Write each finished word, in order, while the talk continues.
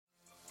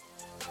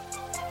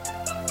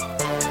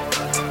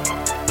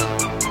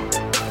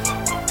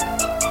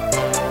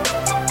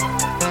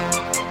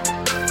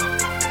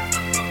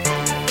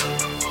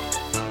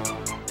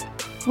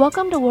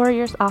Welcome to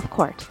Warriors Off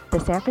Court, the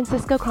San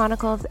Francisco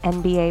Chronicles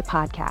NBA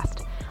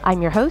podcast.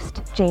 I'm your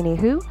host, Janie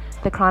Hu,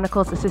 the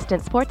Chronicles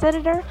assistant sports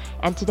editor,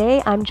 and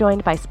today I'm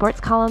joined by sports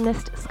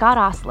columnist Scott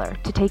Ostler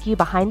to take you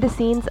behind the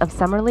scenes of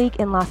Summer League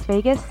in Las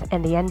Vegas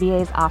and the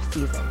NBA's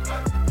off-season.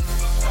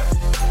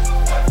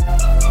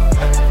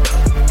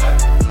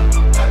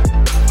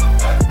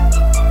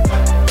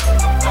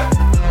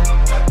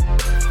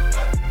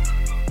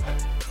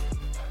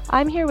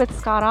 I'm here with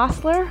Scott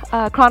Ostler,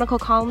 a Chronicle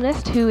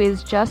columnist who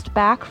is just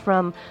back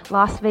from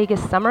Las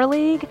Vegas Summer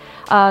League.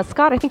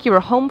 Scott, I think you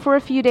were home for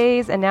a few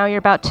days, and now you're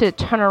about to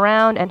turn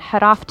around and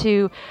head off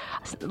to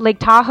Lake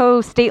Tahoe,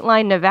 State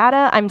Line,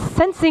 Nevada. I'm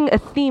sensing a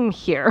theme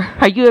here.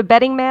 Are you a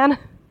betting man?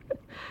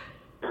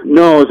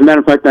 No, as a matter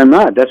of fact, I'm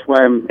not. That's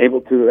why I'm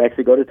able to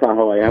actually go to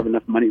Tahoe. I have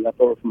enough money left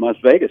over from Las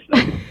Vegas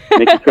to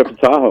make a trip to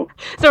Tahoe.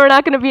 So we're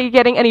not going to be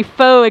getting any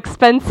faux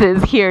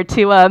expenses here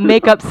to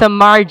make up some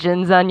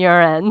margins on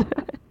your end.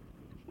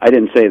 I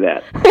didn't say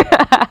that.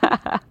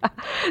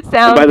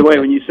 Sounds by the way,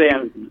 when you say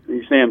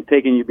I'm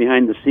taking you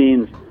behind the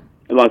scenes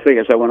in Las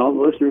Vegas, I want all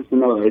the listeners to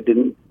know that I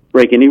didn't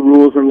break any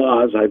rules or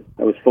laws. I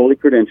was fully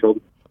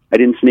credentialed. I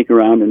didn't sneak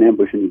around and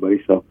ambush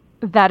anybody, so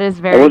that is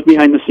very... I was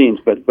behind the scenes,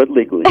 but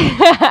legally.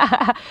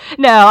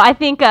 No, I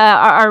think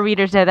our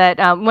readers know that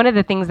one of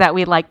the things that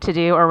we like to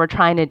do, or we're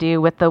trying to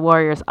do with the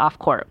Warriors Off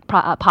Court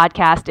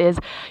podcast is,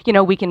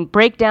 we can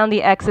break down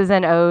the X's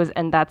and O's,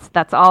 and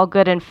that's all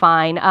good and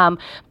fine.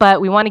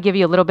 But we want to give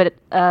you a little bit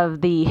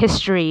of the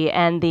history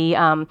and the,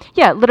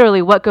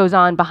 literally what goes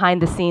on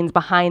behind the scenes,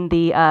 behind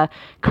the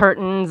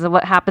curtains, of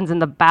what happens in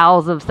the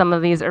bowels of some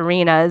of these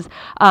arenas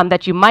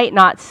that you might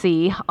not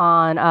see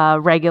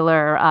on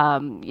regular,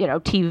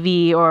 TV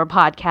or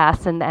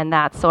podcasts and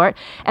that sort.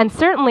 And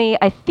certainly,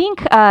 I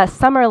think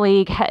Summer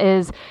League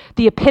is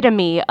the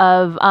epitome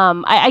of,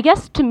 I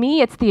guess to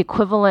me, it's the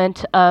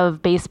equivalent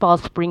of baseball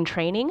spring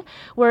training,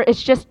 where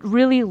it's just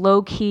really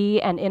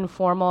low-key and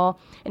informal,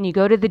 and you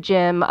go to the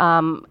gym.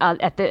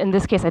 In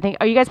this case, I think,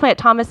 are you guys playing at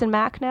Thomas and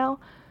Mack now?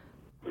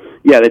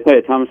 Yeah, they play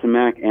at Thomas and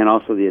Mack and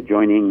also the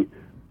adjoining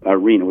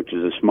arena, which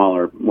is a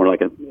smaller, more like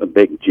a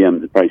big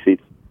gym that probably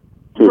seats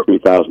 2,000 or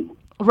 3,000.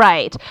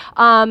 Right.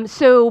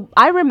 So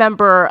I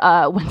remember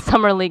when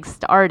Summer League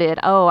started,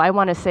 I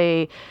want to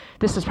say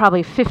this was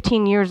probably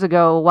 15 years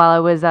ago while I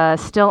was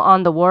still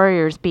on the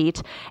Warriors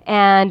beat,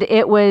 and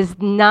it was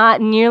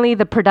not nearly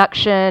the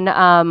production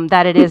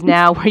that it is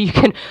now, where you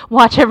can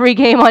watch every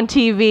game on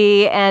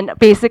TV, and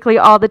basically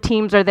all the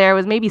teams are there. It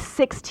was maybe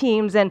 6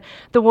 teams, and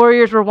the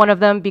Warriors were one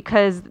of them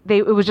because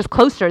it was just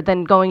closer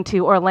than going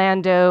to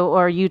Orlando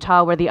or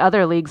Utah, where the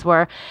other leagues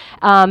were.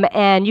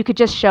 And you could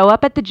just show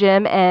up at the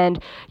gym,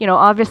 and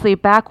obviously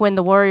back when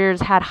the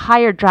Warriors had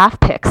higher draft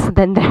picks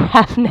than they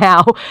have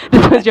now,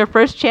 this was your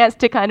first chance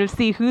to kind of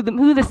see who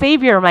the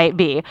savior might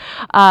be,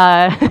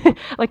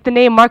 like the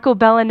name Marco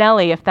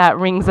Bellinelli, if that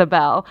rings a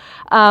bell.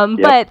 Yep.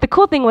 But the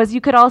cool thing was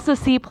you could also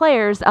see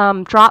players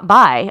drop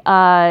by,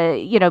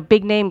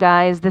 big name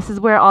guys. This is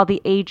where all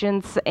the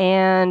agents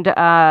and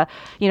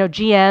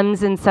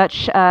GMs and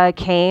such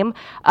came.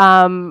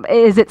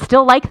 Is it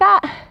still like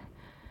that?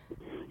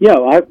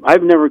 Yeah,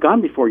 I've never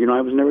gone before. I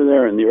was never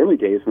there in the early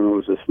days when it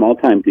was a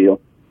small-time deal.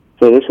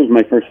 So this was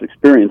my first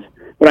experience.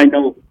 But I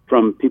know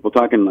from people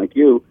talking like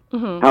you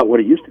what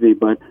it used to be.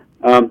 But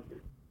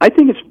I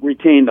think it's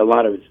retained a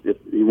lot of its, if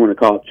you want to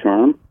call it,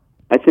 charm.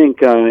 I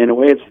think in a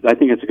way, I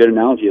think it's a good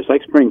analogy. It's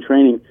like spring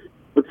training,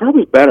 but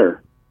probably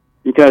better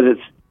because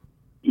it's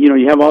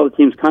you have all the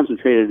teams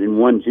concentrated in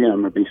one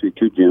gym, or basically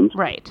 2 gyms,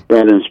 right?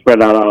 Rather than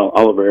spread out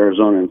all over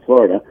Arizona and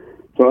Florida.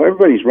 So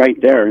everybody's right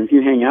there, and if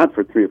you hang out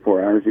for 3 or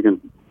 4 hours, you can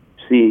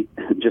see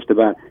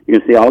you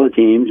can see all the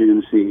teams. You're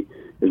going to see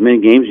as many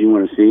games as you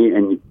want to see,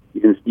 and you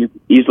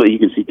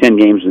can see 10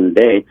 games in a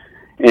day,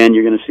 and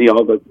you're going to see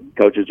all the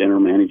coaches, general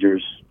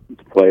managers,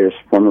 players,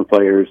 former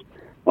players,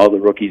 all the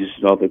rookies,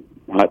 all the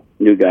hot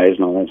new guys,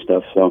 and all that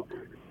stuff. So,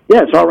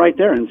 yeah, it's all right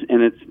there, and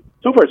it's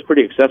so far it's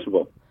pretty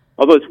accessible.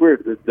 Although it's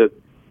weird,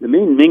 the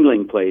main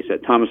mingling place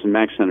at Thomas and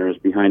Mack Center is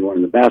behind one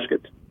of the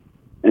baskets,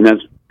 and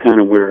that's kind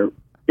of where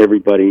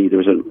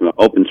there's an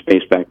open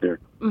space back there,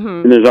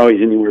 and there's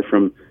always anywhere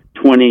from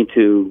 20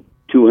 to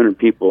 200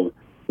 people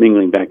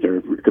mingling back there.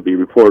 It could be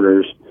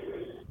reporters,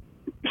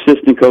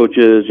 assistant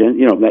coaches, and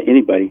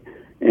anybody.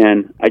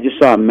 And I just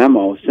saw a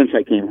memo since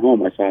I came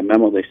home. I saw a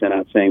memo they sent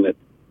out saying that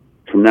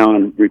from now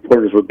on,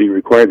 reporters would be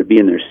required to be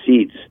in their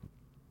seats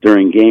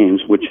during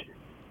games. Which,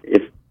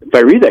 if I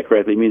read that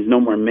correctly, means no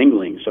more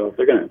mingling. So if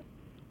they're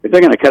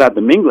going to cut out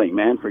the mingling,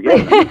 man, forget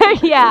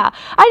it. Yeah.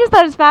 I just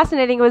thought it was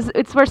fascinating.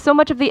 It's where so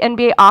much of the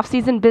NBA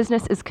offseason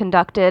business is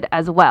conducted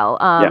as well.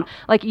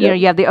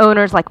 You have the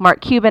owners like Mark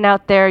Cuban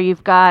out there.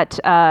 You've got,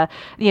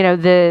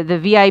 the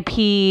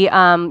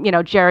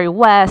VIP, Jerry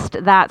West,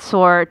 that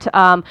sort.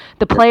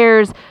 The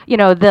players,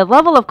 the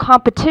level of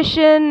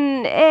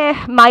competition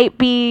might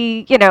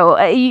be,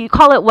 you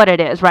call it what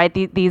it is, right?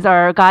 These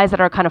are guys that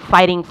are kind of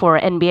fighting for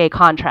NBA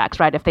contracts,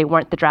 right, if they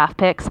weren't the draft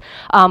picks.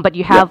 But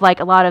you have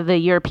like a lot of the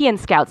European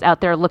scouts scouts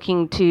out there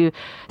looking to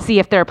see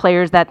if there are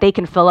players that they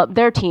can fill up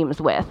their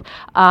teams with.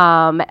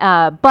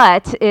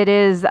 But it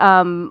is,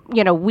 I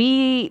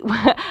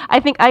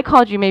think I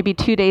called you maybe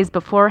 2 days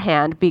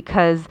beforehand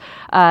because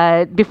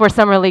before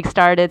Summer League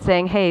started,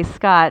 saying, "Hey,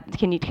 Scott,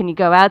 can you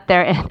go out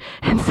there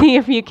and see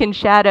if you can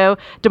shadow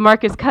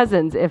DeMarcus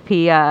Cousins if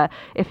he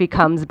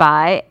comes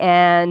by?"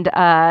 And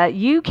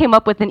you came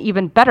up with an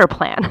even better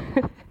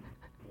plan.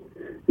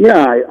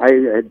 Yeah,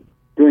 I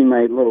doing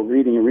my little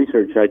reading and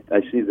research,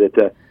 I see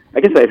that, I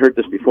guess I had heard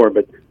this before,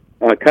 but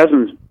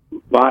Cousins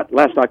bought,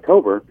 last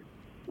October,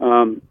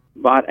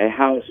 bought a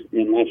house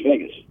in Las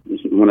Vegas.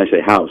 When I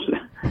say house,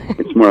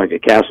 it's more like a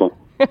castle,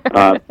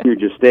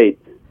 huge estate.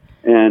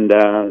 And,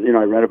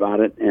 I read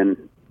about it,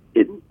 and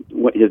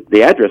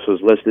the address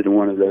was listed in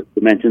one of the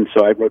dimensions,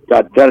 so I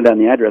jotted down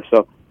the address.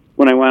 So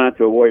when I went out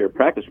to a Warrior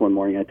practice one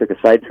morning, I took a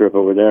side trip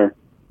over there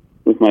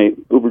with my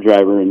Uber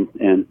driver,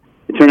 and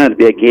it turned out to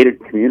be a gated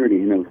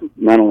community. It was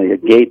not only a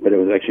gate, but it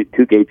was actually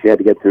 2 gates you had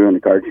to get through, and the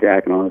guard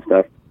shack and all that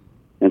stuff.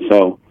 And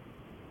so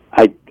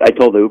I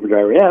told the Uber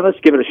driver, yeah, let's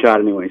give it a shot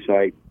anyway.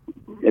 So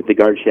at the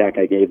guard shack,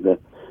 I gave the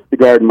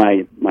guard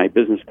my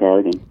business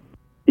card, and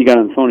he got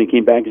on the phone. He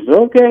came back and said,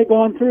 "Okay, go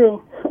on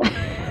through."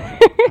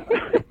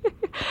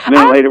 And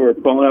then later, we're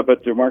pulling up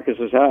at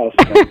DeMarcus's house.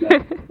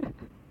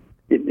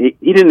 And,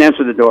 he didn't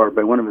answer the door,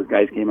 but one of his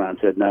guys came out and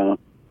said, "No,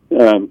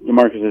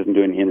 DeMarcus isn't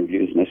doing any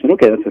interviews." And I said,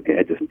 "Okay, that's okay.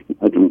 I just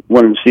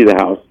wanted to see the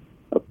house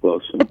up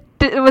close." So.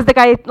 Was the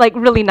guy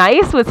really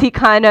nice? Was he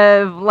kind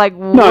of like,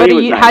 no,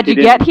 how'd you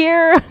get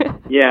here?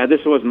 Yeah,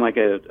 this wasn't like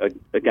a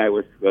guy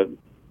with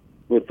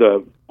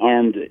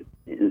armed.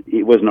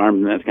 He wasn't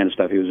armed and that kind of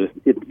stuff. He was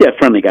a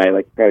friendly guy,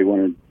 like probably one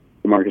of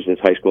DeMarcus's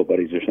high school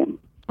buddies or something.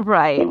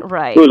 Right, so,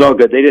 right. It was all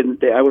good.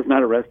 I was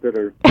not arrested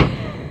or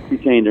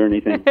detained or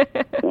anything.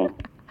 So.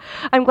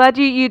 I'm glad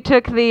you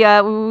took the.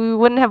 We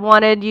wouldn't have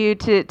wanted you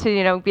to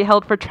be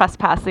held for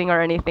trespassing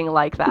or anything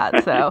like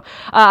that. So,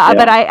 yeah.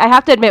 But I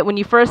have to admit, when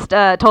you first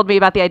told me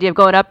about the idea of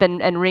going up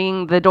and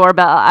ringing the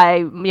doorbell,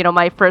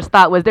 my first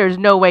thought was, "There's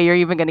no way you're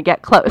even going to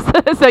get close."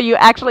 So you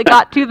actually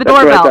got to the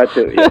doorbell. That's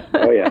what I thought too. Yeah.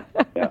 Oh yeah.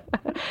 Yeah.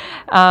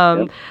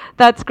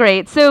 That's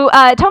great. So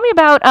tell me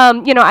about,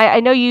 I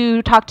know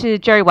you talked to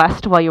Jerry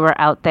West while you were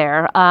out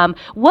there.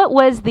 What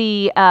was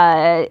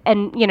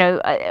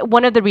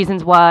one of the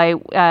reasons why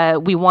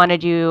we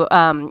wanted you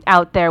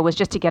out there was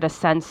just to get a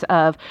sense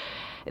of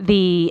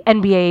the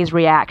NBA's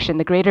reaction,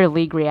 the greater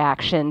league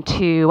reaction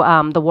to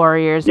the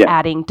Warriors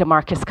adding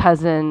DeMarcus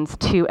Cousins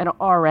to an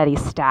already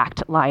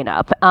stacked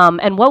lineup.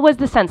 And what was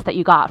the sense that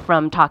you got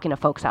from talking to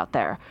folks out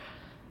there?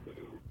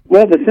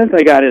 Well, the sense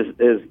I got is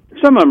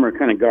some of them are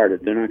kind of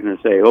guarded. They're not going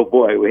to say, "Oh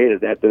boy, we hated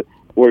that. The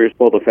Warriors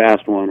pulled a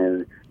fast one,"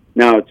 or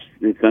 "Now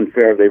it's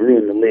unfair. They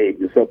ruined the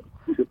league." So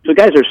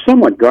guys are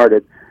somewhat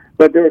guarded,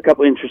 but there were a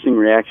couple of interesting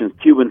reactions.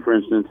 Cuban, for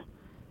instance,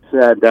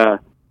 said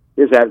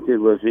his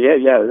attitude was,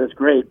 "Yeah, that's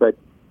great, but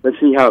let's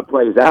see how it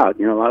plays out.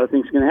 A lot of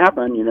things can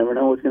happen. You never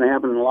know what's going to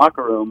happen in the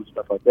locker room,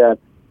 stuff like that."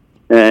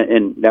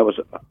 And that was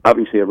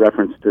obviously a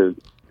reference to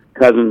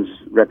Cousins'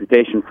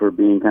 reputation for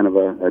being kind of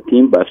a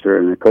team buster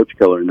and a coach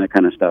killer and that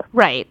kind of stuff.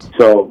 Right.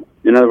 So,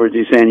 in other words,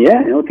 he's saying,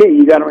 "Yeah, okay,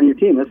 you got him on your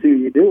team. Let's see what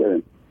you do with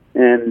him."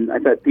 And I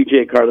thought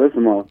P.J.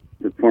 Carlesimo,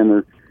 the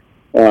former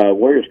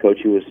Warriors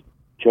coach, who was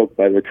choked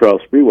by Latrell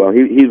Sprewell,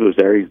 he was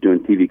there. He's doing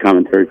TV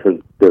commentary for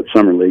the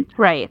Summer League.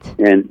 Right.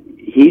 And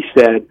he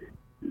said,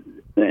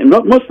 and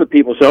most of the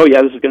people say, "Oh,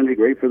 yeah, this is going to be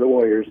great for the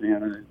Warriors.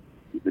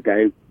 The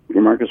guy,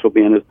 DeMarcus will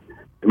be in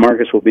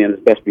his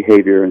best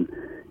behavior, and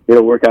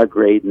it'll work out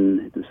great,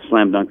 and it's a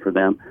slam dunk for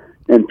them."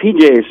 And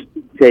PJ's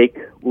take,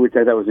 which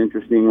I thought was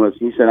interesting, was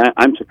he said,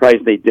 I'm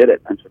surprised they did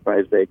it. I'm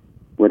surprised they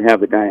would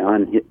have the guy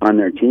on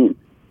their team.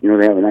 They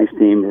have a nice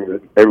team where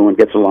everyone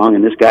gets along,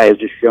 and this guy has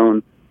just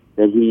shown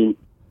that he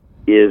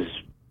is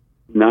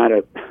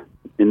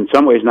in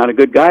some ways, not a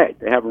good guy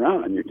to have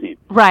around on your team.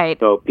 Right.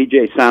 So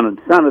PJ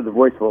sounded the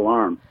voice of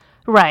alarm.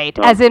 Right.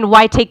 So, as in,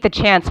 why take the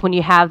chance when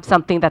you have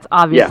something that's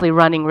obviously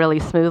running really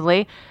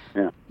smoothly?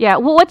 Yeah.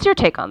 Well, what's your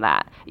take on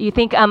that? You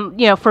think,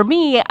 for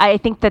me, I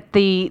think that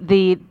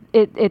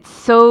it's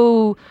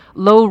so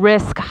low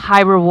risk,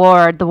 high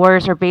reward. The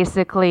Warriors are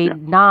basically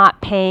not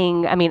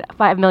paying. I mean,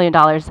 $5 million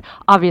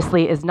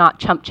obviously is not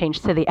chump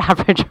change to the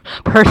average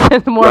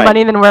person. More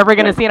money than we're ever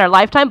going to see in our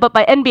lifetime. But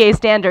by NBA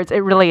standards, it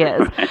really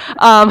is.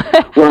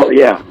 Well,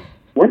 yeah.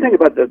 One thing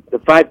about the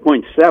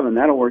 5.7,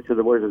 that'll work to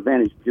the Warriors'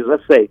 advantage. Because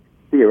let's say,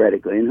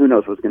 theoretically, and who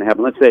knows what's going to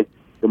happen. Let's say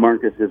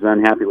DeMarcus is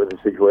unhappy with the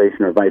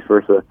situation or vice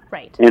versa,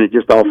 and it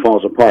just all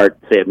falls apart,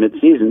 say, at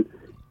midseason.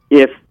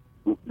 If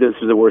this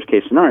is the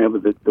worst-case scenario,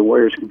 but the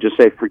Warriors could just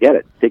say, forget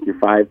it. Take your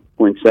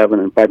 5.7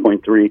 and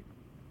 $5.3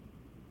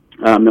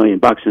 million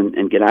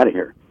and get out of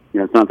here.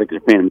 It's not like they're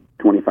paying him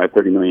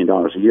 $25-30 million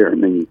a year,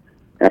 and then you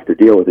have to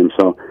deal with him.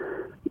 So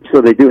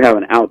they do have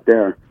an out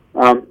there.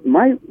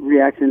 My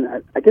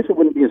reaction, I guess it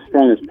wouldn't be as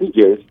strong as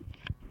PJ's,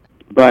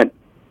 but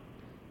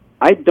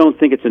I don't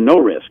think it's a no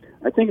risk.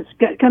 I think it's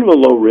kind of a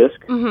low risk,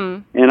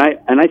 and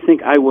I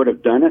think I would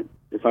have done it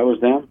if I was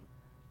them.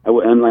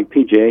 Unlike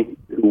PJ,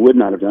 who would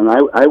not have done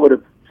it, I would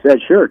have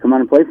said, "Sure, come on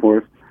and play for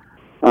us."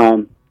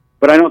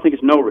 But I don't think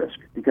it's no risk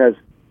because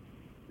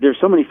there's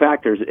so many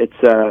factors. It's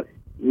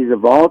he's a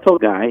volatile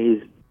guy.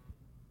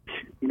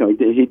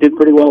 He did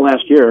pretty well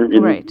last year in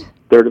the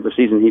third of the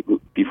season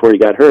before he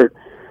got hurt.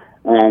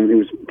 He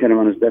was kind of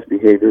on his best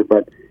behavior,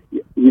 but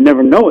you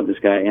never know with this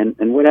guy.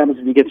 And what happens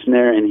if he gets in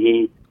there and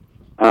he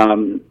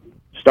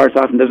starts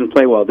off and doesn't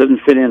play well, doesn't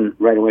fit in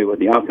right away with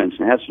the offense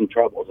and has some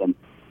troubles, and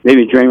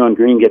maybe Draymond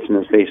Green gets in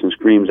his face and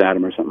screams at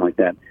him or something like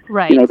that.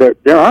 Right.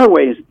 There are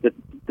ways that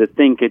the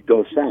thing could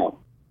go south.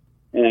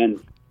 And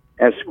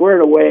as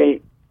squared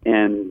away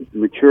and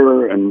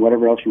mature and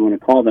whatever else you want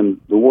to call them,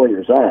 the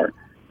Warriors are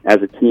as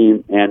a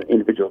team and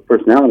individual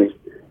personalities.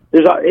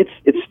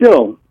 It's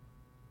still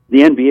the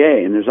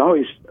NBA, and there's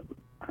always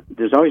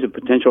a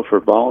potential for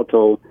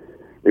volatile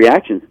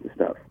reactions to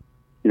stuff.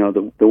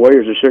 The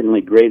Warriors are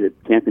certainly great at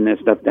tamping that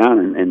stuff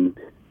down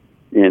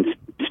and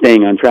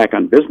staying on track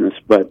on business,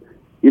 but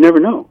you never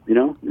know.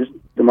 Just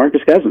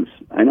DeMarcus Cousins.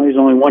 I know he's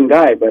only one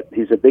guy, but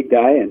he's a big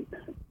guy, and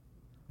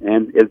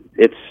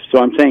it's so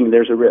I'm saying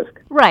there's a risk.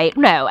 Right.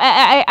 No,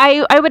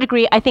 I would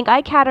agree. I think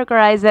I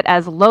categorize it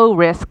as low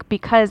risk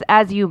because,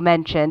 as you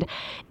mentioned,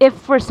 if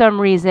for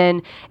some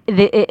reason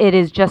it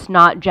is just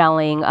not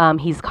gelling,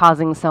 he's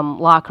causing some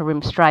locker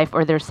room strife,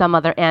 or there's some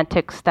other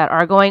antics that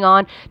are going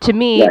on. To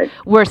me,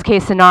 worst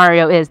case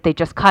scenario is they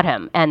just cut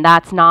him, and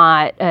that's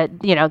not,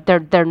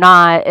 they're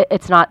not.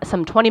 It's not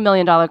some $20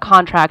 million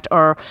contract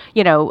or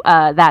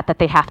that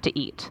they have to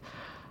eat.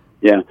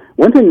 Yeah.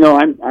 One thing though,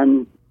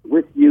 I'm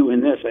with you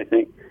in this, I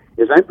think,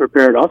 is I'm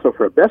prepared also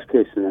for a best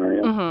case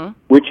scenario,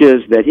 which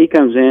is that he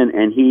comes in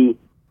and he's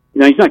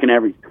not going to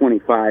average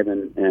 25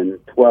 and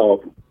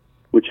 12,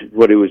 which is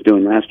what he was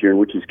doing last year,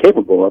 which he's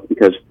capable of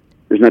because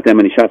there's not that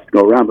many shots to go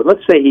around. But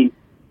let's say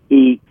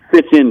he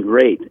fits in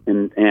great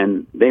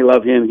and they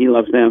love him, he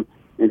loves them,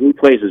 and he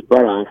plays his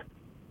butt off,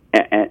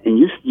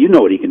 and you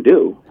know what he can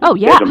do. Oh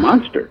yeah, he's a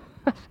monster.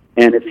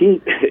 And if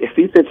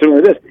he fits in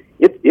with this,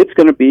 it's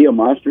going to be a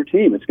monster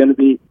team. It's going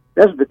to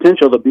has the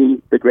potential to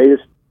be the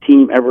greatest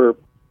team ever,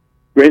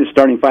 greatest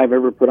starting five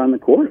ever put on the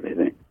court, I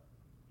think.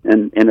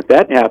 And if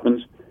that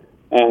happens,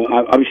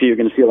 obviously you're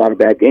going to see a lot of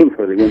bad games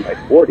where they win by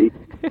 40,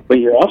 but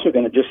you're also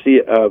going to just see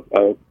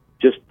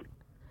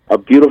a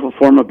beautiful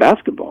form of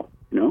basketball.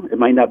 It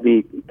might not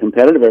be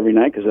competitive every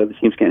night because other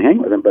teams can't hang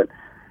with them, but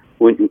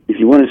if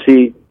you want to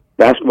see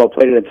basketball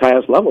played at its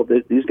highest level,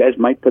 these guys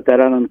might put that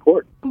out on the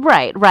court.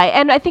 Right.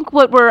 And I think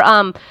what we're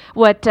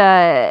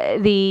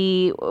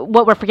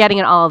forgetting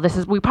in all of this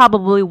is we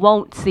probably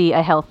won't see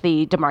a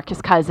healthy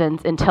DeMarcus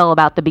Cousins until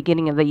about the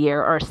beginning of the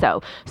year or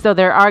so. So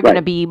there are going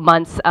to be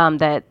months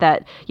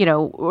that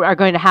are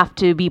going to have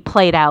to be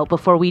played out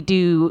before we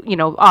do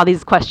all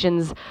these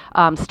questions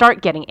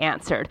start getting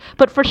answered.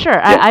 But for sure,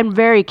 I'm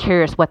very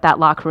curious what that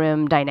locker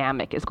room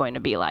dynamic is going to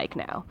be like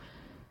now.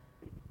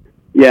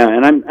 Yeah,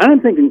 and I'm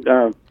thinking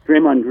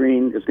Draymond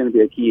Green is going to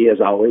be a key as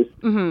always.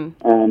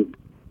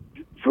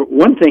 For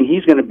one thing,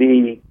 he's going to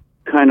be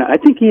kind of. I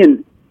think he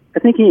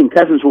and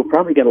Cousins will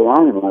probably get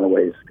along in a lot of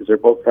ways because they're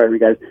both fiery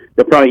guys.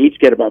 They'll probably each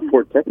get about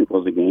 4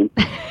 technicals a game.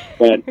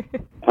 But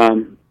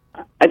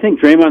I think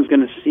Draymond's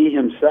going to see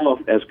himself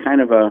as kind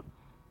of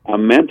a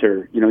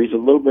mentor. He's a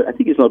little bit. I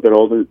think he's a little bit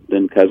older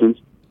than Cousins,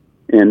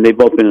 and they've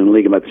both been in the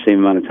league about the same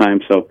amount of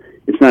time. So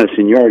it's not a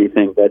seniority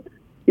thing, but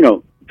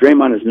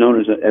Draymond is known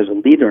as a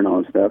leader and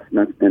all that stuff,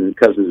 and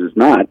Cousins is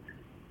not.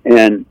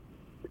 And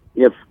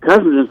if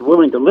Cousins is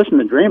willing to listen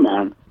to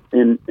Draymond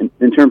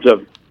in terms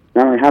of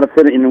not only how to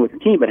fit in with the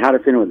team, but how to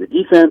fit in with the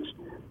defense,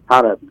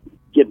 how to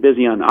get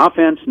busy on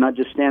offense, not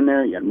just stand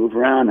there, you got to move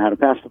around, how to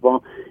pass the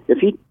ball. I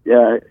think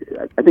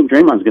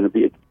Draymond's going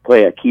to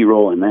play a key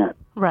role in that.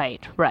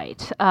 Right.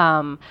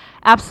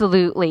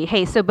 Absolutely.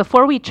 Hey, so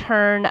before we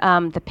turn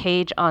the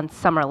page on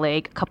Summer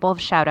League, a couple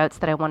of shout-outs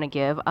that I want to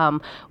give.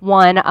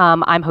 One,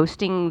 I'm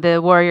hosting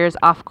the Warriors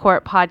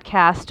Off-Court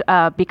podcast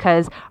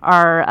because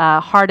our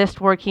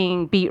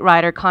hardest-working beat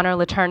writer, Connor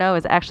Letourneau,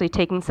 is actually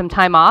taking some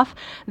time off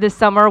this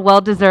summer.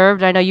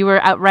 Well-deserved. I know you were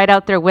right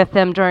out there with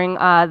him during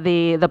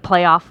the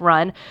playoff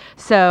run.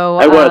 So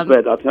I was,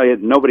 but I'll tell you,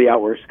 nobody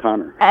outworks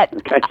Connor.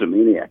 The guy's a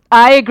maniac.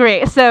 I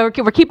agree. So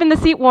we're keeping the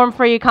seat warm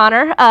for you,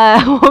 Connor.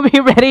 We'll be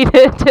ready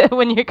to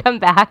when you come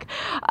back.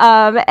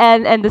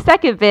 And the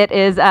second bit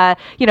is, again,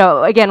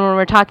 when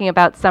we're talking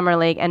about Summer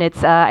League, and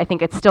it's I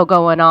think it's still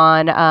going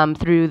on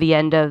through the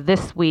end of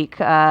this week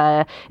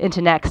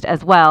into next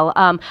as well.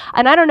 And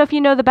I don't know if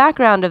you know the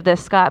background of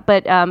this, Scott,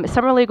 but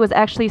Summer League was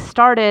actually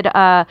started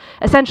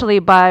essentially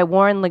by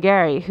Warren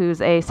Legary,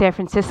 who's a San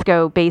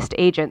Francisco-based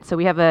agent. So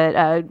we have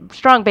a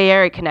strong Bay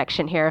Area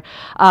connection here.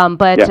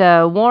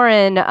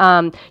 Warren,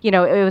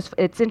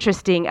 it's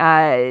interesting.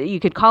 You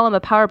could call him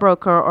a power broker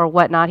stockbroker or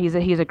whatnot. He's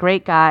a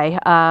great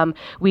guy.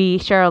 We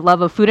share a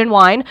love of food and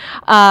wine,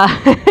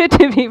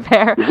 to be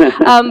fair.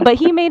 But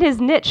he made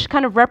his niche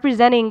kind of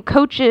representing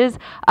coaches,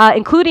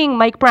 including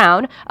Mike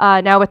Brown,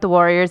 now with the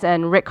Warriors,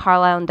 and Rick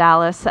Carlisle in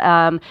Dallas,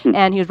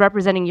 and he was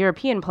representing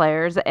European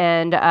players.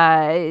 And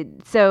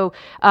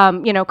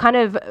kind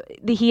of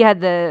he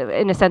had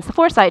in a sense, the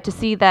foresight to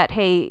see that,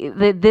 hey,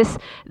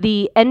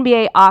 the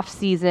NBA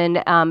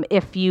offseason,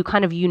 if you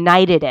kind of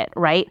united it,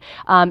 right,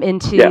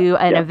 into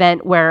an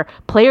event where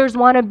players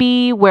want to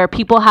be, where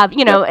people have,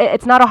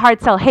 it's not a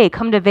hard sell, hey,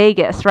 come to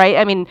Vegas, right?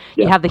 I mean,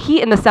 you have the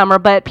heat in the summer,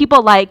 but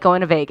people like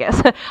going to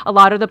Vegas. A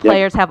lot of the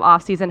players have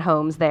off-season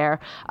homes there.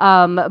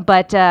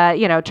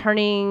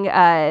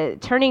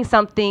 Turning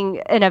something,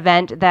 an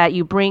event that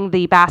you bring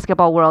the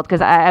basketball world,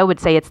 because I would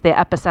say it's the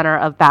epicenter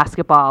of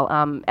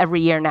basketball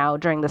every year now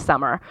during the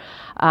summer.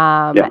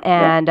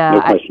 And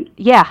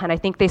I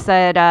think they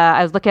said,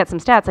 I was looking at some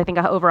stats, I think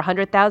over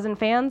 100,000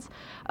 fans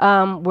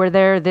were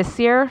there this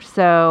year.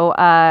 So,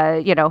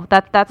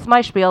 that's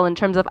my spiel in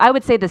terms of, I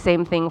would say the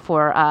same thing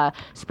for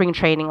spring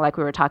training, like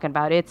we were talking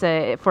about.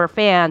 For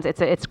fans,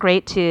 it's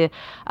great to,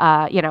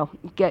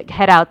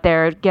 head out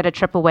there, get a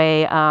trip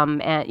away,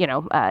 and,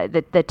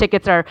 the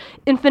tickets are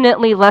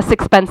infinitely less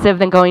expensive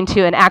than going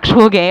to an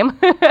actual game.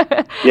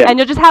 And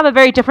you'll just have a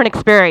very different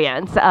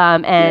experience.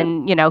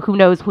 Who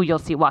knows who you'll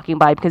see walking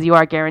by, because you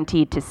are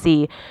guaranteed to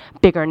see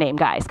bigger name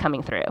guys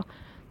coming through.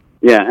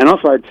 Yeah, and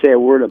also I'd say a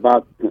word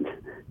about,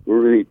 we're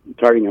really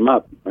tarting them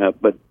up,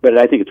 but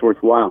I think it's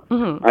worthwhile.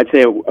 Mm-hmm. I'd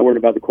say a word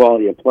about the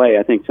quality of play.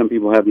 I think some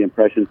people have the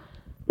impression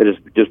that it's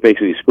just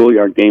basically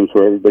schoolyard games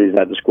where everybody's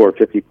had to score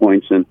 50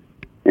 points and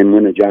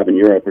win a job in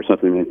Europe or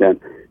something like that.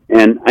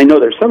 And I know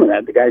there's some of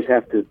that. The guys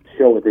have to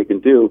show what they can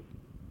do,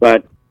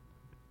 but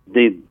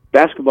the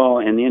basketball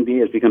and the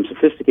NBA has become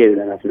sophisticated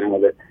enough now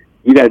that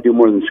you got to do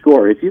more than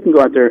score. If you can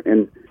go out there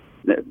and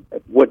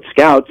what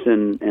scouts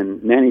and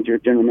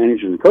general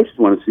managers and coaches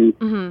want to see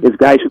is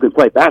guys who can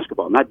play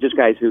basketball, not just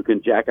guys who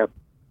can jack up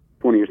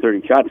 20 or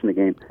 30 shots in the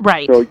game.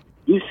 Right. So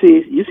you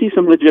see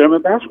some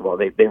legitimate basketball.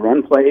 They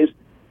run plays.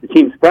 The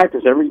teams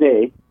practice every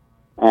day.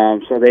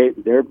 So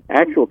they're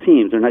actual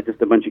teams. They're not just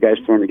a bunch of guys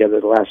thrown together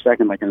at the last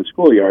second like in a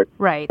schoolyard.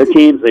 Right. The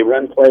teams, they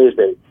run plays.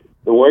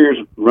 The Warriors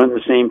run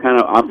the same kind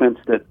of offense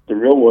that the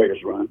real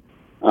Warriors run.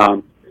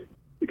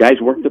 The guys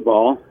work the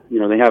ball.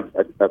 They have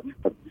a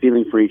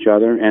feeling for each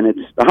other, and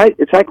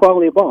it's high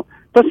quality of ball.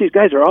 Plus, these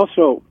guys are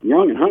also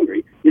young and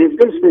hungry. If you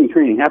go to spring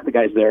training, half the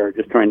guys there are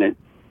just trying to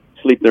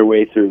sleepwalk their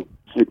way through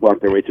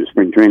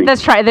spring training.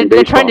 That's right.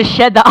 They're trying to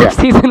shed the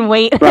off-season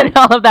weight and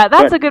all of that.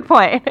 That's a good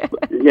point.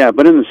 But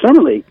in the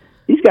summer league,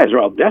 these guys are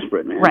all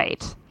desperate, man.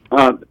 Right.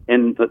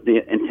 And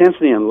the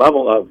intensity and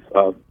level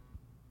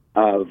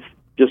of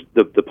just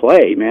the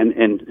play, man,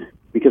 and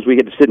because we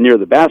get to sit near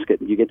the basket,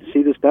 you get to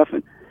see this stuff,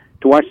 and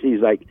to watch these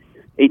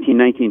 18,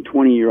 19,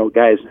 20-year-old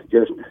guys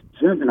just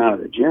jumping out of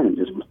the gym and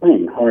just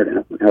playing hard,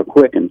 and how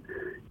quick and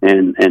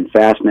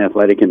fast and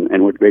athletic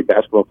and what great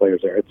basketball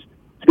players are. It's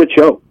a good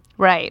show.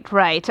 Right.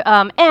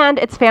 And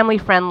it's family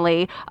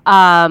friendly.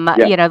 A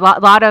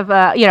lot of,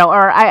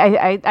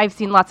 I've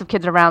seen lots of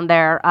kids around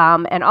there.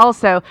 And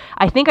also,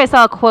 I think I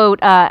saw a quote,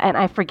 and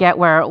I forget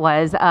where it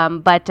was,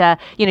 but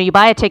you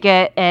buy a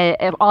ticket,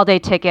 an all-day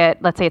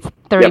ticket, let's say it's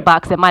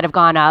 $30. It might have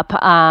gone up.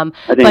 I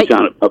think it's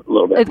gone up a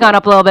little bit. It's gone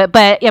up a little bit,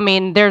 but I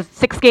mean, there's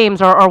 6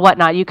 games or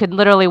whatnot. You could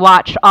literally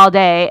watch all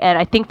day, and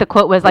I think the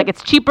quote was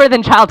it's cheaper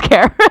than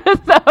childcare.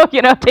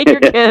 So take your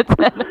kids.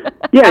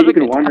 And you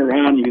can wander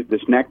around. The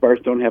snack bars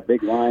don't have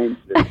big lines.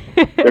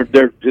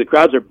 The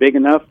crowds are big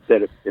enough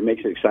that it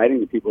makes it exciting.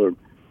 The people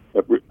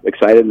are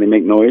excited and they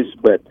make noise,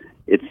 but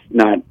it's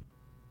not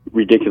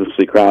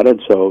ridiculously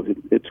crowded, so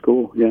it's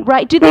cool. Yeah.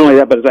 Right. Not only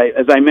that, but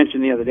as I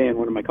mentioned the other day in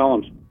one of my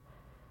columns,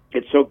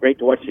 it's so great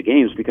to watch the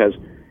games because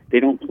they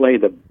don't play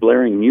the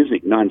blaring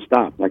music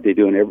nonstop like they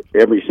do in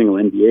every single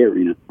NBA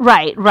arena.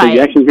 Right. So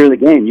you actually hear the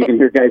game. You can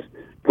hear guys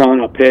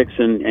calling out picks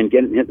and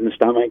getting hit in the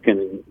stomach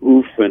and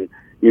oof, and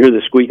you hear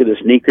the squeak of the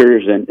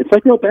sneakers, and it's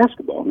like real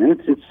basketball,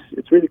 man.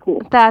 It's really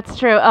cool. That's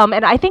true.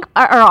 And I think,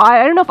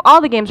 I don't know if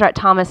all the games are at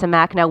Thomas and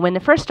Mack now. When they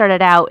first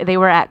started out, they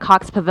were at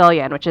Cox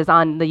Pavilion, which is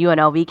on the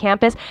UNLV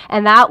campus,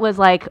 and that was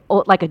like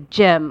a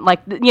gym,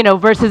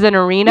 versus an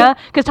arena.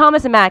 Because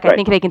Thomas and Mack, I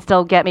think they can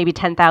still get maybe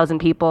 10,000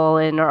 people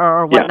in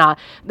or whatnot.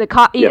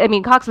 I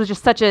mean, Cox was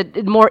just such a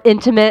more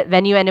intimate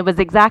venue, and it was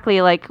exactly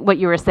like what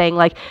you were saying.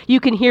 Like you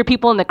can hear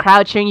people in the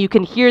crowd cheering, you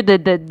can hear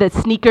the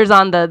sneakers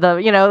on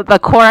the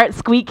court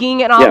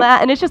squeaking and all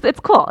that, and it's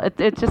cool.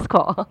 It's just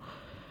cool.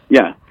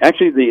 Yeah,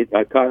 actually,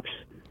 the Cox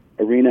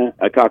Arena,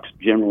 Cox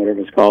Gym, or whatever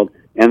it's called,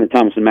 and the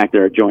Thomas and Mack,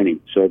 they're adjoining,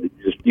 so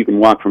you can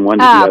walk from one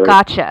to the other. Oh,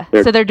 gotcha.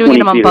 So they're doing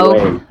them on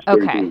both. Away,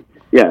 okay.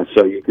 Yeah,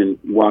 so you can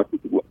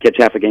catch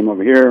half a game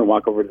over here, and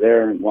walk over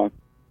there, and walk.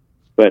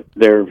 But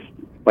they're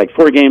like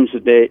 4 games a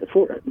day.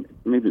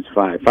 Maybe it's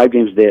 5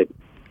 games a day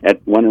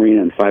at one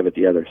arena and 5 at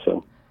the other.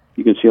 So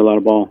you can see a lot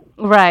of ball.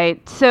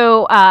 Right.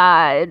 So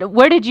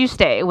where did you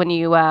stay when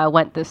you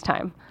went this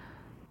time?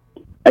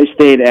 I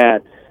stayed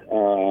at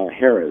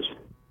Harrah's.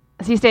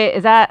 So you stay,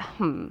 is that,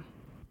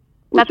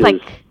 That's is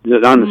like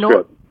on the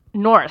strip.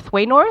 North,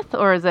 way north,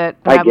 or is it?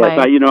 I guess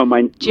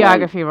my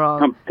geography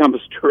wrong.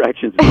 Compass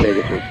directions in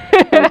Vegas,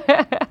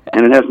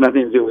 and it has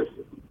nothing to do with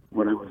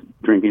what I was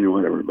drinking or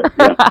whatever. But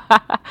yeah.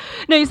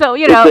 No, so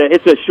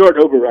it's a short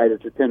Uber ride.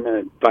 It's a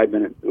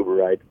 5-minute Uber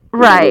ride.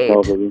 Right.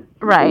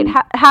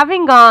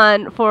 Having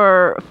gone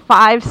for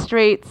 5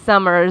 straight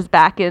summers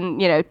back in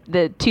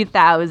the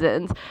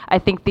 2000s, I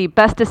think the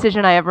best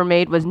decision I ever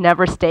made was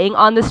never staying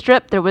on the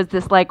Strip. There was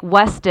this like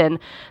Westin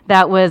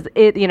that was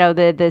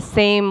the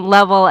same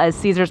level as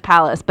Caesar's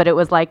Palace, but it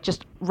was like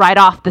just right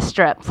off the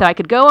Strip, so I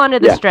could go onto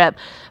the Strip,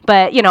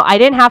 but I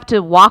didn't have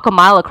to walk a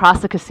mile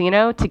across the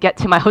casino to get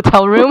to my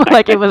hotel room.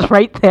 Like it was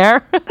right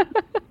there.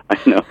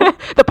 I know.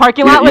 The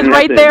parking lot was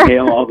right there.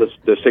 Inhale all the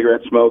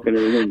cigarette smoke and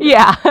everything.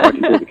 Yeah.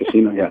 Walking through the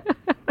casino, yeah.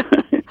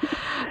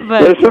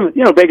 But there's some,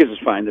 Vegas is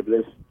fine.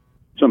 There's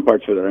some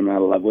parts of it I'm not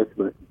in love with,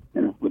 but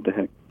what the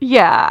heck.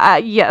 Yeah.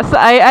 Yes.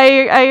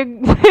 I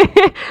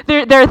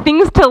there are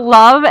things to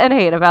love and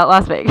hate about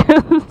Las Vegas.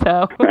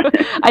 So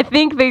I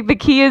think the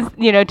key is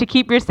to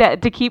keep your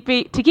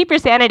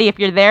sanity if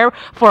you're there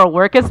for a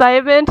work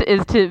assignment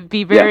is to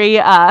be very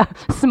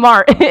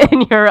smart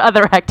in your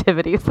other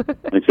activities.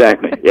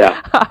 Exactly. Yeah.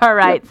 All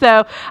right.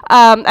 So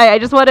I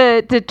just want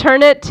to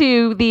turn it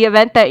to the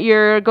event that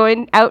you're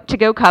going out to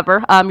go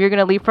cover. You're going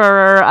to leave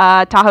for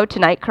Tahoe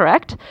tonight,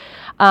 correct?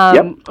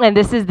 And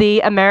this is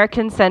the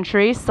American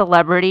Century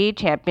Celebrity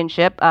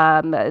Championship,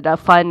 a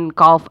fun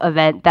golf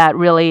event that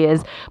really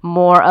is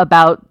more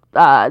about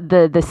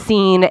the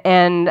scene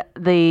and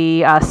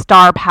the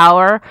star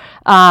power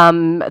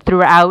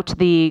throughout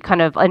the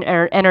kind of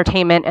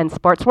entertainment and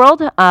sports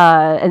world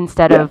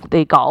instead of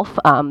the golf.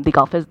 The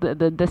golf is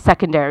the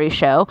secondary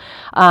show.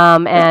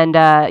 And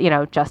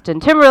Justin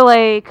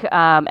Timberlake,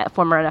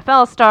 former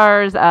NFL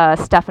stars,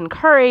 Stephen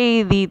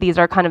Curry, these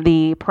are kind of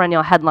the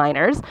perennial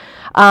headliners.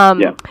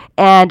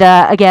 And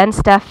again,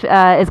 Steph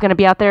is going to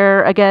be out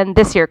there again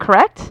this year,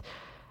 correct?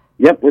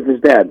 Yep, with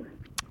his dad.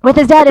 With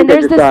his dad, and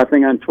there's this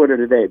thing on Twitter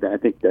today. I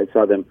think I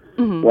saw them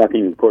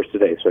walking the course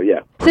today. So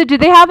yeah. So do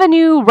they have a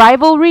new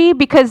rivalry?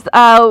 Because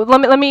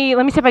let me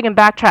see if I can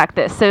backtrack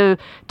this. So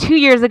 2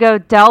 years ago,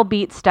 Dell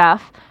beat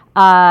Steph,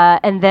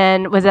 and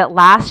then was it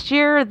last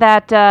year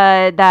that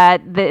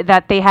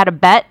they had a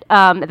bet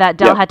that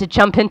Dell had to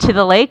jump into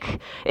the lake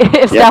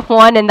if Steph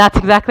won, and that's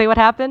exactly what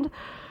happened.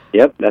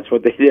 Yep, that's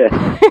what they did,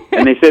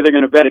 and they say they're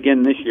going to bet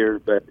again this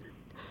year, but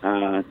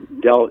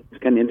Dell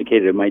kind of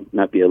indicated it might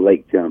not be a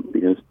lake jump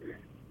because.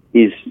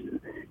 He's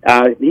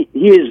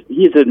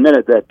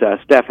admitted that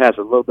Steph has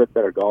a little bit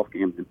better golf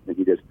game than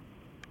he does,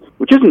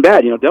 which isn't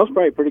bad. Dell's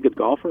probably a pretty good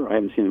golfer. I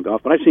haven't seen him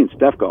golf, but I've seen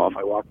Steph golf.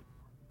 I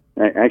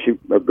actually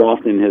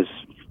golfed in his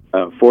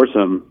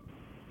foursome,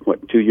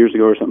 2 years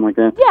ago or something like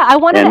that. Yeah, I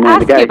wanted to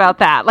ask you about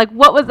that. Like,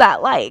 what was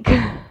that like?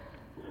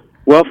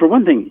 Well, for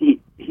one thing,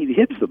 he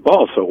hits the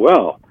ball so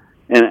well,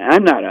 and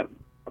I'm not a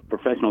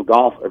professional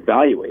golf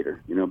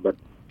evaluator, but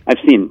I've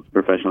seen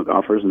professional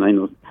golfers, and I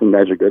know some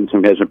guys are good and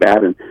some guys are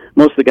bad, and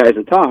most of the guys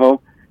at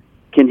Tahoe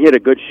can hit a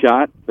good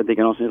shot, but they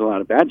can also hit a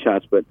lot of bad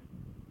shots. But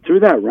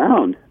through that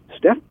round,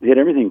 Steph hit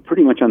everything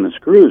pretty much on the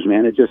screws,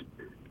 man.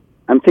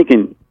 I'm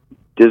thinking,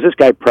 does this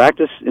guy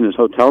practice in his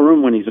hotel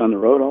room when he's on the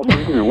road all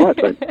season or what?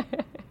 But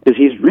because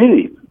he's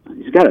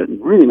got a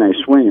really nice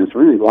swing, and it's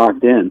really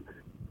locked in,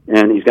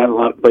 and he's got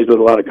plays with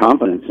a lot of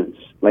confidence. It's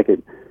like a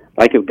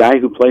guy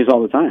who plays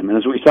all the time. And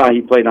as we saw,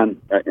 he played on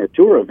a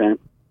tour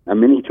event. A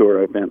mini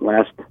tour event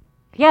last.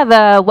 Yeah,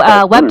 the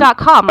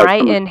web.com,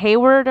 right, in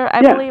Hayward,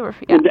 I believe.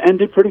 And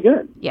did pretty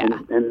good. Yeah.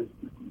 And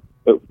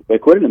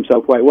acquitted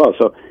himself quite well.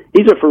 So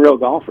he's a for real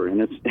golfer,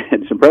 and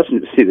it's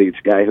impressive to see this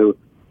guy who,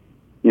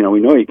 we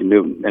know he can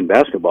do in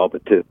basketball,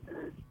 but to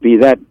be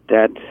that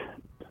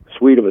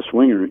sweet of a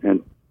swinger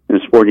in a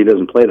sport he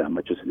doesn't play that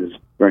much is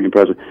very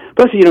impressive.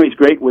 Plus, he's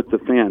great with the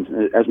fans,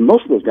 as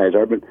most of those guys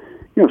are. But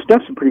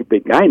Steph's a pretty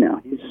big guy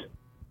now.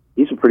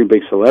 He's a pretty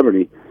big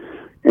celebrity,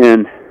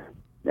 and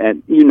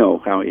you know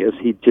how he is.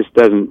 He just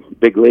doesn't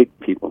big league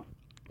people.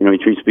 He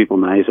treats people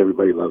nice.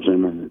 Everybody loves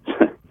him, and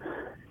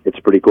it's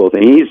a pretty cool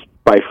thing. He's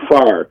by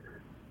far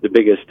the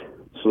biggest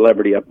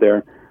celebrity up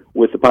there,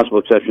 with the possible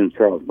exception of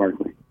Charles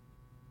Barkley.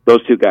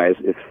 Those two guys,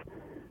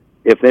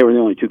 if they were the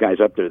only two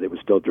guys up there, they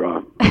would still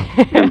draw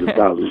tens of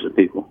thousands of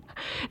people.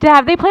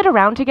 Have they played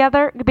around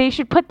together? They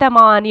should put them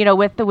on,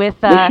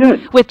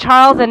 with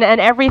Charles and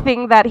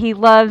everything that he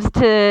loves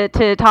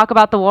to talk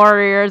about the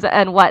Warriors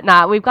and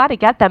whatnot. We've got to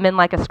get them in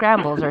like a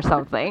scrambles or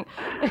something.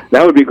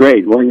 That would be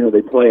great. Well,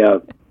 they play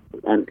on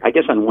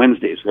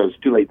Wednesdays, so it's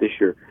too late this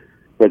year,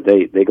 but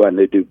they go out and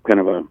they do kind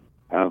of a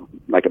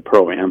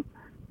pro-am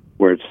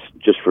where it's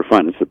just for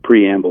fun. It's a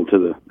preamble to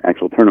the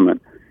actual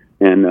tournament.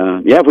 And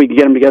if we could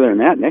get them together in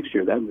that next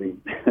year, that'd be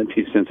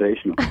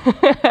sensational.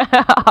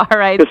 All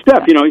right. Because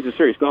Steph, he's a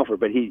serious golfer,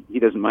 but he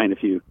doesn't mind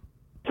if you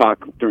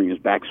talk during his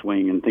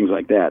backswing and things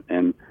like that.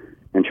 And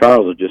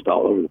Charles is just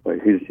all over the place.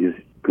 He's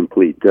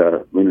complete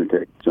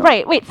lunatic. So.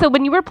 Right. Wait. So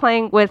when you were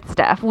playing with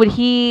Steph, would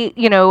he,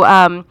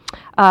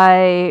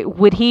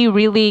 would he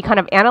really kind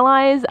of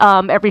analyze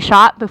every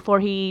shot before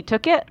he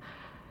took it?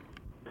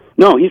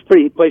 No, he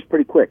plays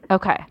pretty quick.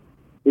 Okay.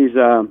 He's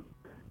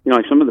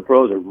like some of the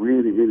pros are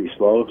really, really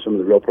slow. Some of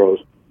the real pros.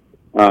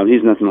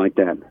 He's nothing like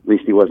that. At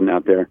least he wasn't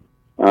out there.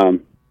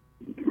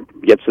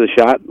 Gets to the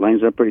shot,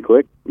 lines it up pretty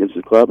quick, gets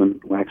the club,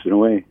 and whacks it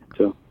away.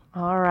 So.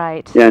 All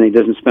right. Yeah, and he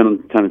doesn't spend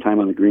a ton of time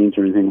on the greens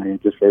or anything like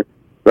that. Just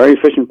very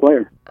efficient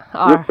player.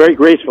 Very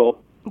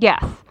graceful.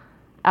 Yes.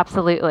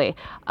 Absolutely.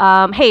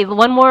 Hey,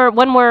 one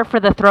more for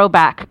the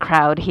throwback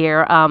crowd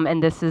here,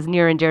 and this is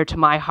near and dear to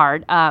my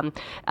heart.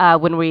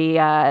 When we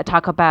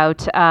talk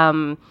about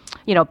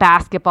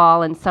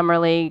basketball and summer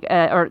league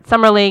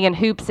and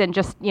hoops and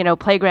just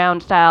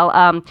playground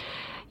style,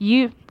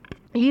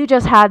 you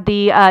just had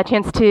the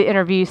chance to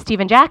interview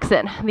Steven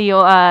Jackson,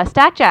 the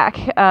Stack Jack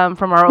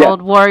from our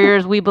old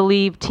Warriors We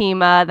Believe team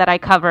that I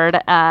covered,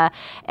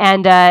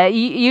 and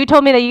you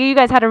told me that you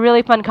guys had a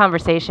really fun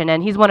conversation,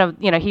 and he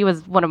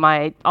was one of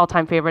my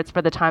all-time favorites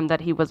for the time that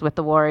he was with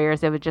the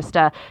Warriors. It was just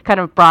kind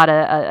of brought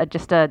a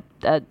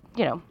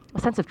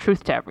sense of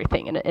truth to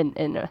everything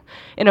in a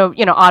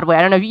odd way.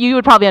 I don't know if you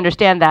would probably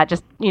understand that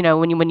just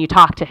when you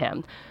talk to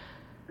him.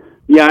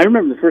 Yeah, I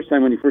remember the first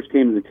time when he first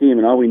came to the team,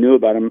 and all we knew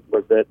about him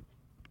was that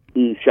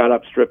he shot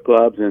up strip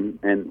clubs and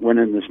went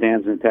in the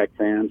stands and attacked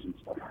fans and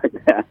stuff like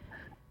that.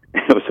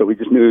 So we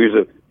just knew he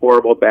was a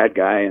horrible, bad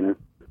guy and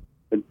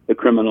a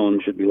criminal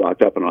and should be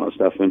locked up and all that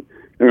stuff. And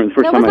I remember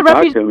the first time I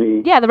talked to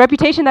him, the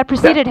reputation that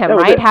preceded him,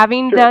 right?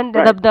 Having done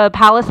the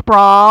Palace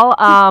Brawl,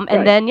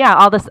 and then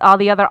all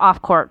the other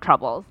off-court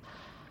troubles.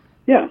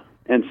 Yeah,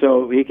 and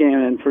so he came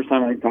in, and the first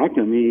time I talked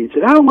to him, he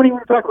said, "Oh, what do you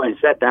want to talk about?" He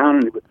sat down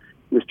and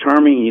he was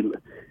charming. He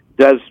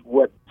does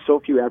what so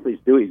few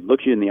athletes do. He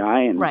looks you in the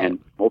eye and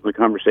holds a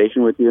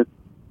conversation with you.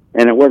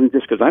 And it wasn't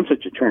just because I'm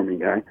such a charming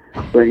guy,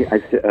 but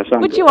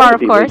which you are, of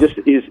course.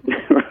 He's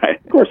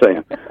right, of course I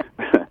am.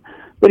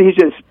 But he's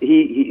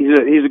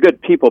a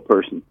good people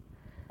person.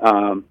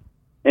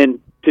 And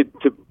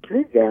to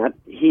prove that,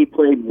 he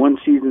played one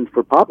season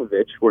for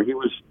Popovich, where he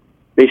was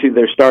basically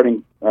their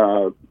starting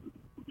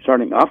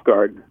off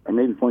guard, or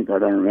maybe point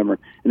guard, I don't remember,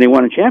 and they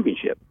won a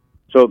championship.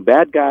 So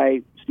bad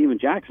guy Steven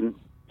Jackson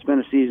spent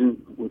a season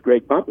with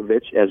Greg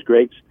Popovich as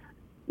Greg's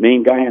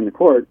main guy on the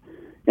court.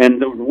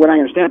 And what I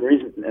understand, the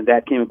reason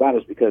that came about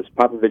is because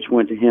Popovich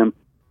went to him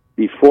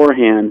before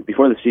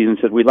the season,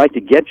 said, "We'd like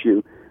to get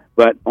you,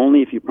 but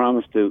only if you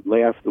promise to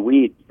lay off the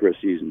weed for a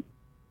season."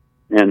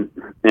 And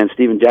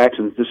Steven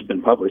Jackson, this has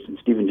been published, and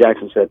Steven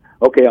Jackson said,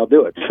 "Okay, I'll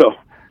do it." So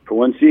for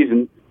one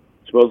season,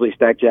 supposedly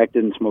Stack Jack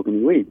didn't smoke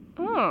any weed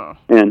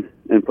and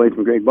played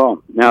for Greg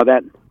Ball. Now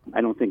that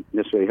I don't think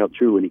necessarily held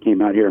true when he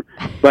came out here,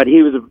 but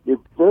he was a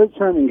very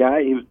charming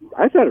guy.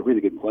 I thought a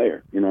really good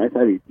player. I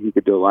thought he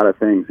could do a lot of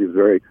things. He was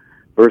very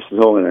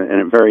versatile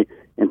and a very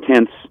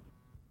intense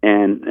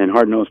and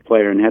hard-nosed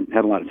player, and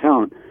had a lot of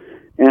talent.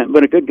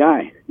 But a good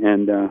guy.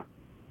 And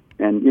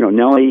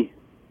Nelly,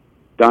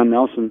 Don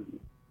Nelson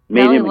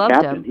made him a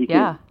captain. He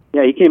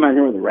came out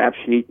here with a rap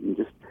sheet,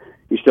 and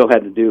he still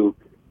had to do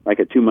like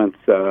a 2-month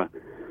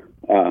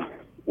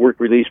work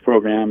release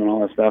program and all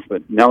that stuff.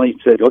 But Nelly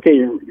said, "Okay,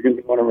 you're going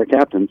to be one of our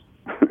captains."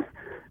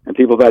 And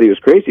people thought he was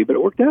crazy, but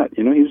it worked out.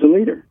 He was a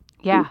leader.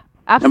 Yeah,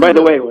 absolutely. And by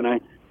the way, when I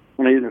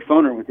did a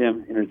phoner with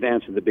him in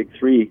advance of the Big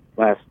Three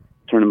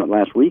tournament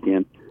last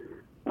weekend,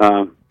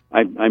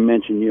 I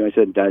mentioned you. I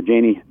said,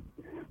 "Janie,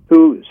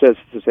 who says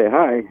to say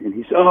hi?" And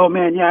he said, "Oh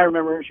man, yeah, I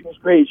remember her. She was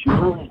great. She was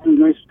always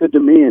nice, good to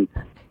me." And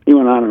he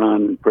went on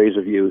in praise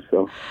of you.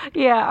 So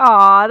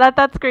yeah,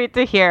 that's great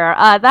to hear.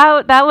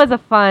 That was a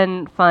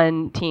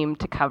fun team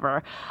to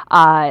cover.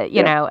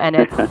 And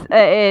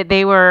it's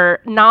they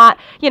were not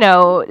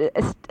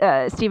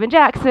Steven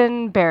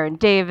Jackson, Baron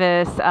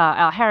Davis,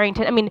 Al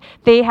Harrington. I mean,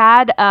 they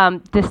had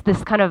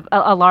this kind of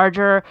a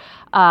larger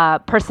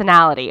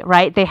personality,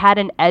 right? They had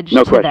an edge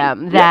to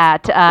them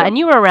that, and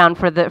you were around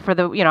for the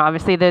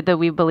obviously the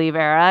We Believe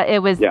era. It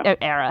was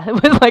era.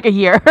 It was like a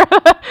year.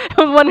 It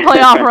was one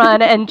playoff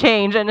run and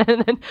change,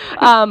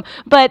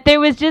 but there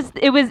was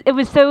it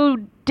was so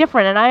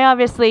different. And I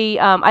obviously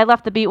I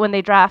left the beat when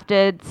they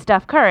drafted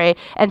Steph Curry,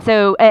 and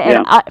so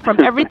from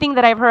everything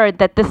that I've heard,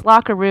 that this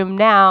locker room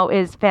now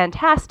is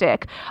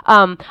fantastic.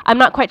 I'm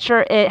not quite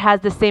sure it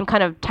has the same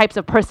kind of types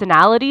of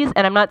personalities,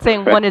 and I'm not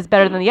saying one is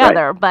better than the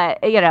other, but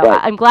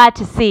I'm glad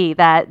to see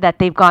that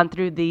they've gone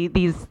through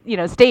these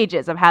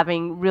stages of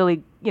having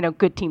really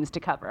good teams to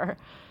cover.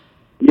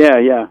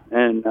 Yeah,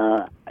 and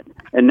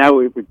now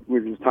we're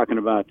just talking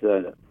about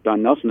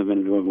Don Nelson a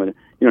minute ago, with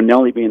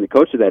Nelly being the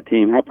coach of that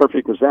team. How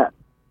perfect was that?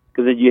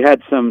 Because you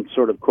had some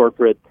sort of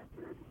corporate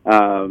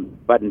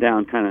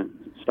button-down kind of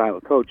style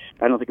of coach.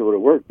 I don't think it would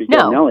have worked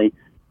because Nelly,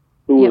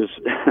 who was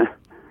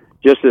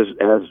just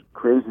as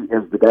crazy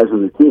as the guys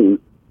on the team,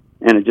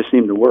 and it just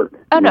seemed to work.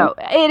 Oh, no.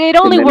 It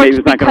only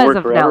worked because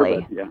of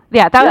Nelly.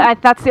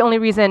 That's the only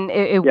reason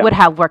it would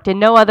have worked. In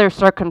no other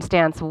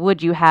circumstance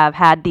would you have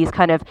had these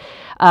kind of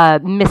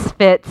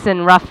misfits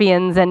and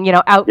ruffians and,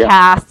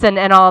 outcasts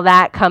and all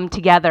that come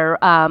together.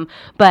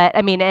 But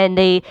I mean, and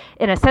they,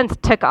 in a sense,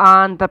 took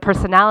on the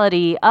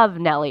personality of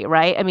Nelly,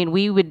 right? I mean,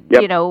 we would,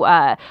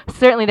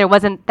 certainly there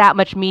wasn't that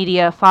much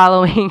media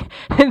following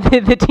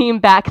the team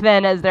back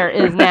then as there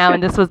is now.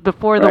 And this was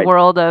before the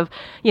world of,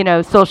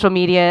 social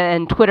media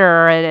and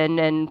Twitter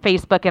and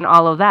Facebook and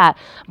all of that.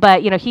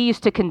 But, he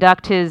used to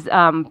conduct his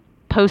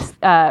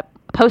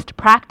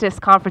post-practice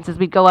conferences.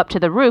 We'd go up to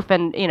the roof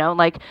and,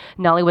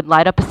 Nelly would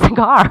light up a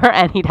cigar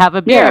and he'd have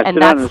a beer.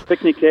 And that's on his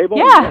picnic table.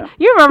 Yeah,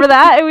 you remember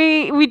that.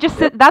 We just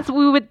sit, that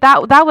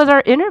was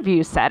our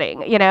interview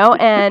setting,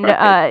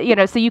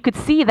 and, so you could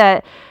see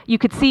the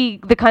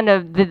kind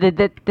of,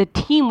 the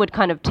team would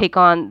kind of take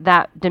on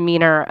that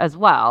demeanor as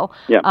well.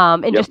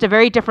 In just a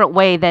very different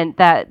way than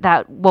that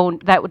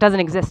doesn't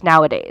exist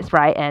nowadays,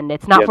 right? And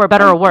it's not for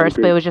better or worse,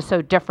 but it was just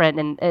so different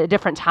and a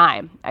different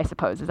time, I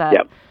suppose. Is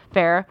that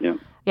fair? Yeah.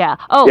 Yeah.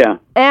 Oh,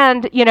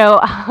 and,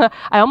 I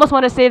almost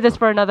want to save this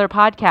for another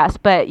podcast,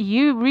 but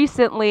you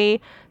recently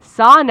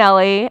saw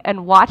Nelly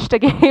and watched a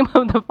game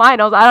of the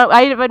finals.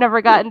 I've never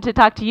gotten to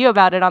talk to you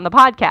about it on the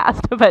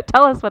podcast, but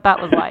tell us what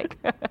that was like.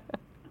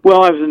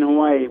 Well, I was in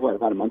Hawaii,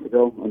 about a month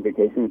ago on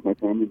vacation with my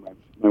family,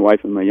 my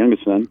wife and my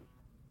youngest son,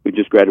 who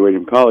just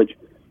graduated from college.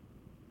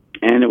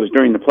 And it was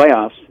during the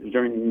playoffs. It was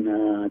during,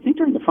 I think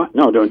during the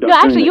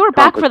actually, you were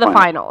back for the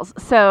finals.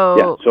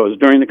 So it was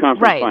during the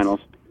conference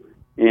finals.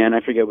 And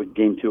I forget what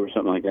game 2 or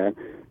something like that.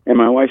 And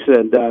my wife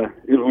said,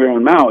 we were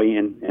on Maui,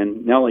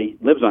 and Nelly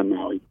lives on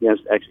Maui. He has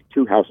actually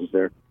 2 houses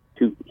there,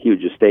 2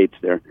 huge estates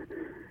there.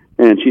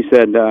 And she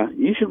said,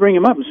 you should bring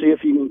him up and see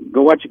if you can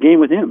go watch a game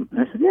with him.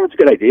 And I said, yeah, that's a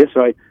good idea.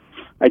 So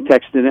I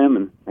texted him,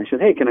 and I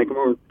said, hey, can I come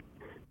over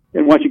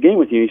and watch a game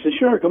with you? He said,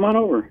 sure, come on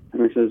over.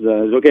 And I said, is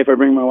it okay if I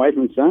bring my wife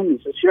and son? And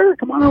he said, sure,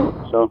 come on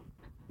over. So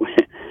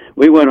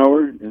we went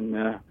over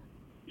and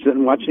sit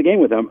and watched the game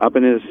with him up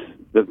in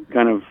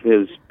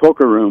his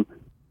poker room.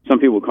 Some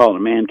people call it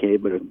a man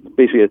cave, but it's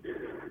basically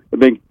a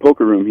big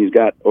poker room he's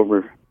got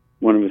over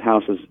one of his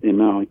houses in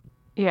Maui.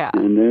 Yeah.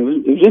 And it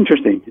was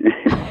interesting.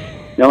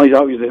 Nelly's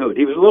always a hoot.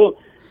 He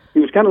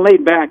was kind of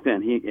laid back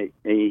then.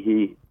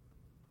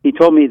 He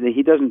told me that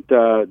he doesn't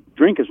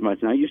drink as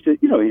much now. He used to,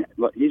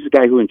 he's a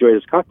guy who enjoys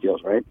his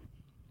cocktails, right?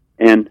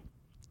 And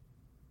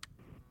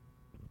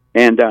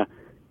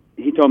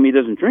he told me he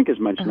doesn't drink as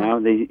much now.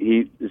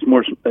 He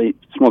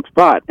smokes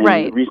pot, and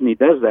the reason he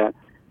does that,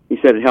 he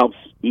said it helps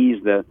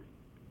ease the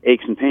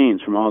aches and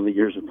pains from all the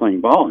years of playing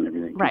ball and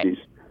everything. Right.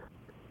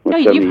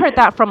 You've heard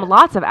that from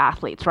lots of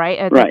athletes,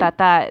 right?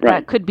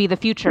 That could be the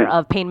future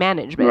of pain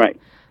management. Right.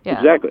 Yeah.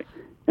 Exactly.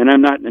 And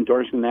I'm not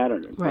endorsing that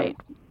or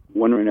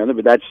one or another,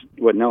 but that's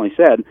what Nelly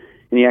said,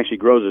 and he actually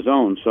grows his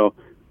own. So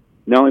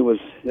Nelly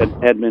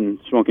had been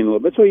smoking a little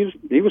bit, so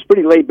he was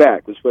pretty laid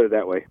back. Let's put it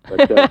that way.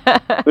 But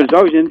but it's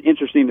always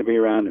interesting to be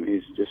around him.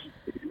 He's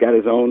got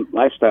his own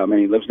lifestyle. Man,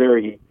 he lives there.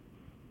 He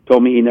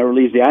told me he never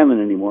leaves the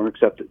island anymore,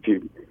 except if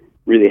he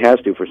really has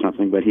to for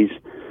something. But he's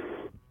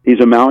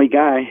a Maui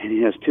guy, and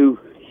he has 2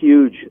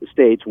 huge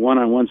estates, one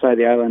on one side of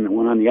the island and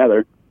one on the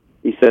other.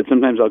 He said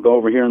sometimes I'll go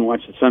over here and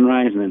watch the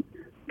sunrise, and then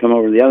come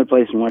over to the other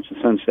place and watch the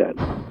sunset.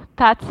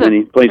 And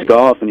he plays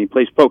golf, and he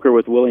plays poker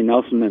with Willie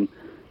Nelson and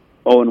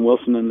Owen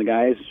Wilson and the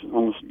guys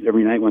almost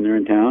every night when they're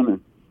in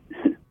town.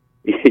 And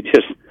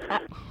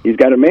he's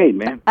got it made,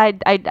 man.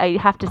 I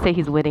have to say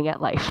he's winning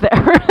at life there.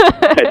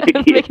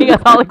 It's making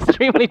us all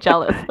extremely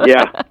jealous.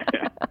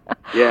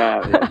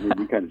 Yeah,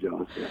 you're kind of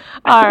jealous. Yeah.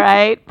 All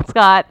right,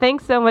 Scott,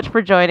 thanks so much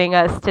for joining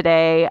us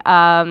today.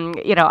 I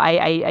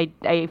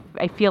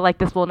feel like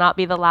this will not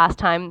be the last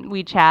time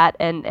we chat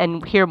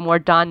and hear more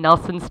Don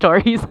Nelson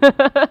stories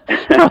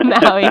from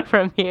Maui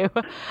from you.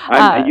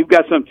 You've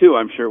got some too,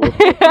 I'm sure. We'll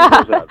those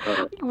out.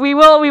 We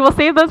will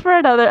save those for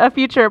a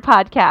future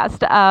podcast.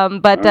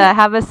 But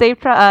have a safe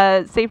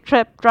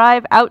trip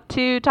drive out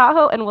to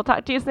Tahoe, and we'll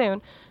talk to you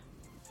soon.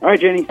 All right,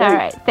 Jenny. Thanks. All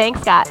right,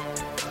 thanks, Scott.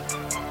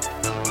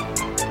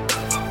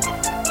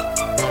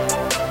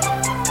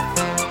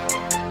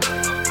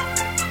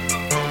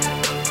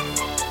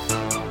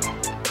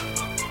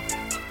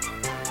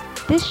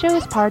 This show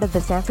is part of the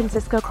San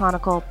Francisco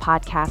Chronicle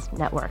podcast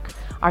network.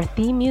 Our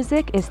theme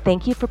music is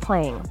Thank You for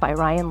Playing by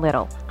Ryan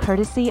Little,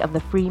 courtesy of the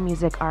Free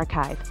Music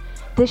Archive.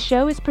 This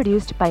show is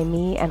produced by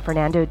me and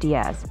Fernando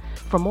Diaz.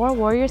 For more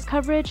Warriors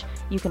coverage,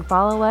 you can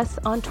follow us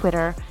on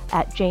Twitter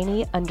at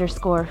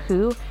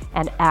Janie_who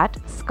and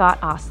at Scott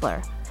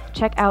Osler.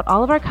 Check out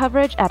all of our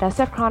coverage at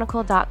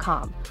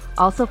sfchronicle.com.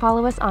 Also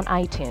follow us on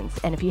iTunes,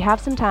 and if you have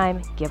some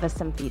time, give us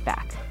some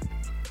feedback.